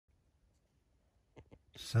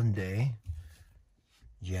Sunday,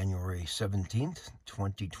 January 17th,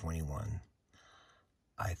 2021.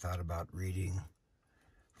 I thought about reading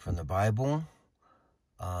from the Bible,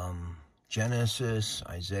 Genesis,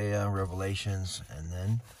 Isaiah, Revelations, and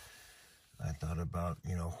then I thought about,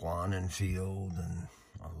 Juan and Field and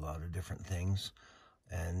a lot of different things.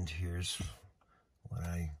 And here's what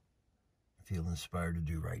I feel inspired to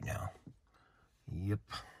do right now. Yep,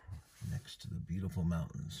 next to the beautiful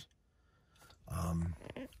mountains.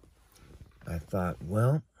 I thought,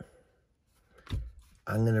 well,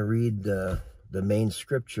 I'm going to read the main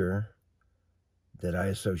scripture that I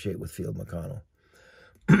associate with Field McConnell.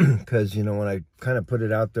 Because, when I kind of put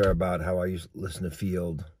it out there about how I used to listen to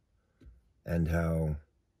Field and how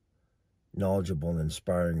knowledgeable and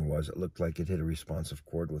inspiring it was, it looked like it hit a responsive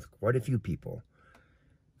chord with quite a few people.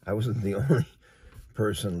 I wasn't the only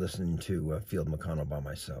person listening to Field McConnell by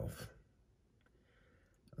myself.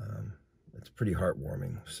 It's pretty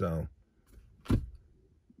heartwarming. So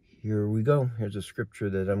here we go. Here's a scripture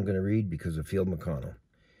that I'm going to read because of Field McConnell.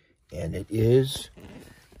 And it is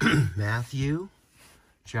Matthew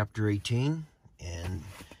chapter 18. And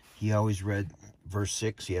he always read verse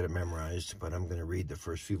 6. He had it memorized, but I'm going to read the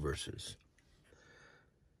first few verses.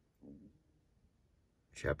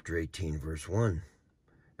 Chapter 18, verse 1.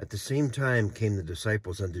 At the same time came the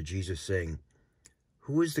disciples unto Jesus, saying,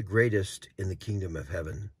 Who is the greatest in the kingdom of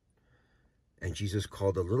heaven? And Jesus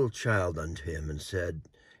called a little child unto him,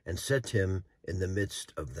 and set him in the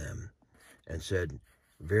midst of them, and said,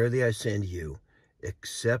 Verily I say unto you,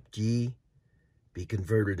 except ye be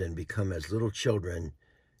converted and become as little children,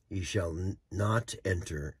 ye shall not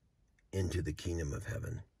enter into the kingdom of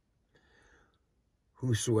heaven.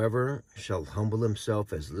 Whosoever shall humble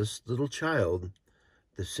himself as this little child,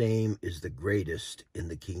 the same is the greatest in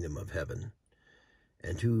the kingdom of heaven.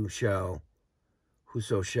 And whoso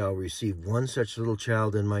shall receive one such little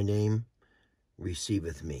child in my name,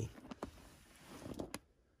 receiveth me.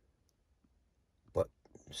 But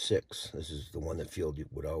 6, this is the one that Field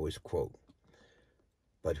would always quote.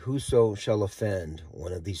 But whoso shall offend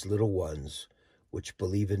one of these little ones, which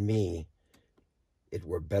believe in me, it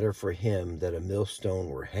were better for him that a millstone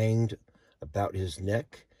were hanged about his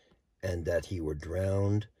neck, and that he were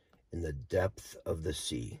drowned in the depth of the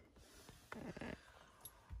sea.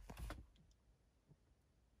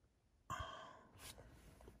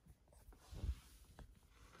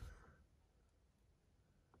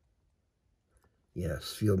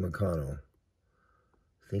 Yes, Field McConnell.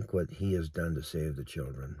 Think what he has done to save the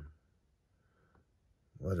children.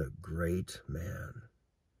 What a great man.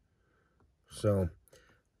 So,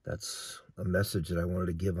 that's a message that I wanted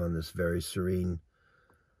to give on this very serene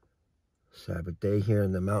Sabbath day here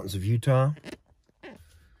in the mountains of Utah.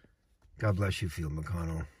 God bless you, Field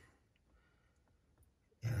McConnell.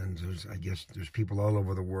 And I guess there's people all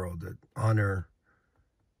over the world that honor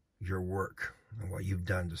your work and what you've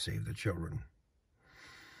done to save the children.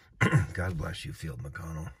 God bless you, Field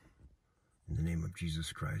McConnell. In the name of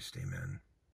Jesus Christ, amen.